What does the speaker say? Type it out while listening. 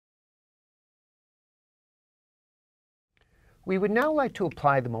We would now like to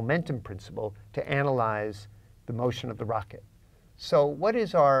apply the momentum principle to analyze the motion of the rocket. So what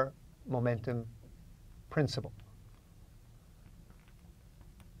is our momentum principle?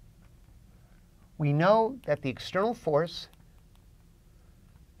 We know that the external force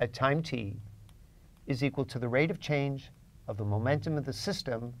at time t is equal to the rate of change of the momentum of the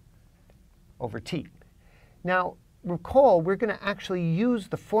system over t. Now, recall, we're going to actually use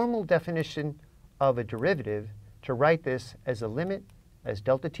the formal definition of a derivative to write this as a limit, as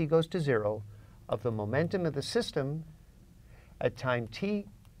delta t goes to 0, of the momentum of the system at time t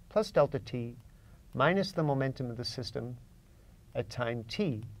plus delta t minus the momentum of the system at time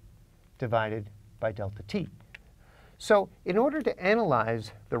t divided by delta t. So in order to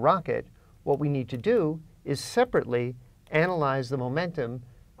analyze the rocket, what we need to do is separately analyze the momentum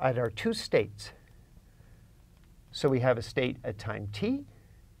at our two states. So we have a state at time t,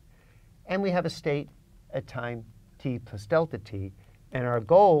 and we have a state at time t plus delta t. And our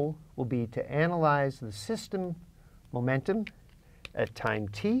goal will be to analyze the system momentum at time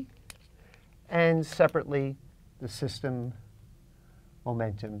t, and separately the system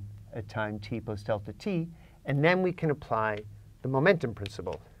momentum at time t plus delta t. And then we can apply the momentum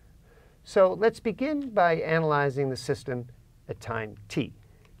principle. So let's begin by analyzing the system at time t.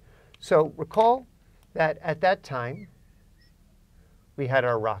 So recall that at that time, we had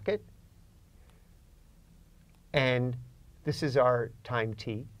our rocket, and this is our time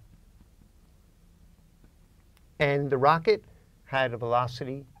t. And the rocket had a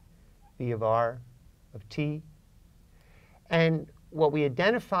velocity, v of r of t. And what we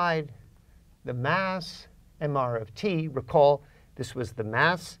identified, the mass, mr of t, recall this was the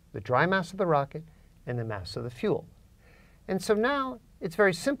mass, the dry mass of the rocket, and the mass of the fuel. And so now it's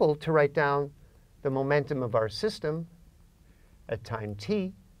very simple to write down the momentum of our system at time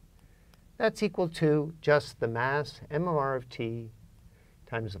t. That's equal to just the mass, mr of t,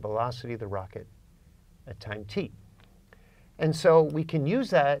 times the velocity of the rocket at time t. And so we can use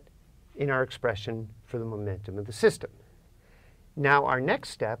that in our expression for the momentum of the system. Now our next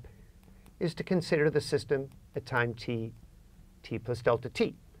step is to consider the system at time t, t plus delta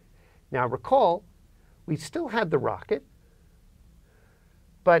t. Now recall, we still have the rocket,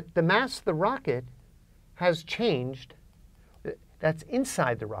 but the mass of the rocket has changed. That's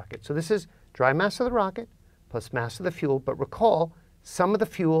inside the rocket. So this is dry mass of the rocket plus mass of the fuel. But recall, some of the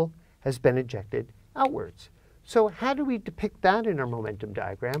fuel has been ejected outwards. So how do we depict that in our momentum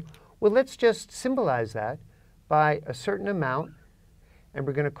diagram? Well, let's just symbolize that by a certain amount, and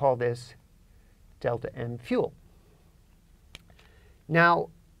we're going to call this delta M fuel. Now,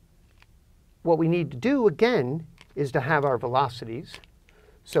 what we need to do, again, is to have our velocities.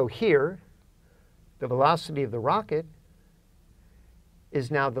 So here, the velocity of the rocket is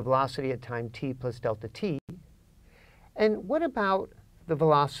now the velocity at time t plus delta t. And what about the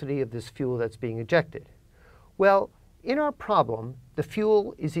velocity of this fuel that's being ejected? Well, in our problem, the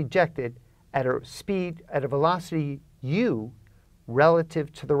fuel is ejected at a speed, at a velocity u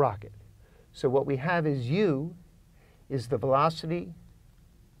relative to the rocket. So what we have is u is the velocity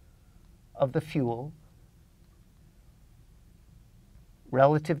of the fuel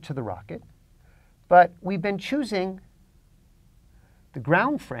relative to the rocket. But we've been choosing the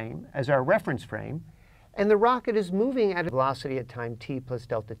ground frame as our reference frame, and the rocket is moving at a velocity at time t plus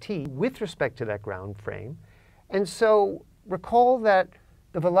delta t with respect to that ground frame. And so recall that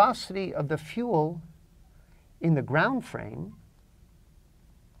the velocity of the fuel in the ground frame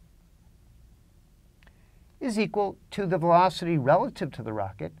is equal to the velocity relative to the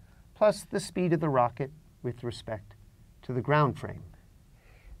rocket plus the speed of the rocket with respect to the ground frame.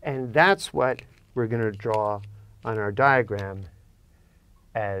 And that's what we're going to draw on our diagram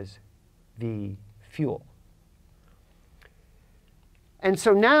as v fuel. And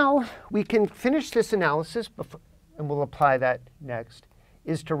so now we can finish this analysis, and we'll apply that next,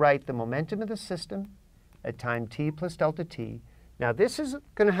 is to write the momentum of the system at time t plus delta t. Now this is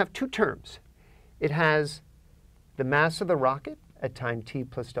going to have two terms. It has the mass of the rocket at time t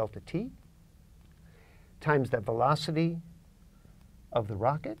plus delta t times the velocity of the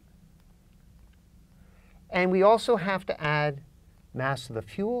rocket. And we also have to add mass of the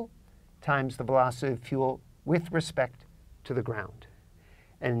fuel times the velocity of fuel with respect to the ground.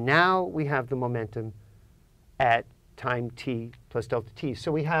 And now we have the momentum at time t plus delta t.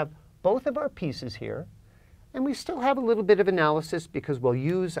 So we have both of our pieces here, and we still have a little bit of analysis because we'll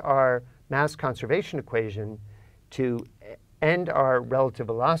use our mass conservation equation to end our relative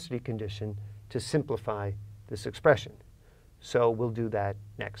velocity condition to simplify this expression. So we'll do that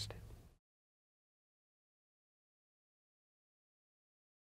next.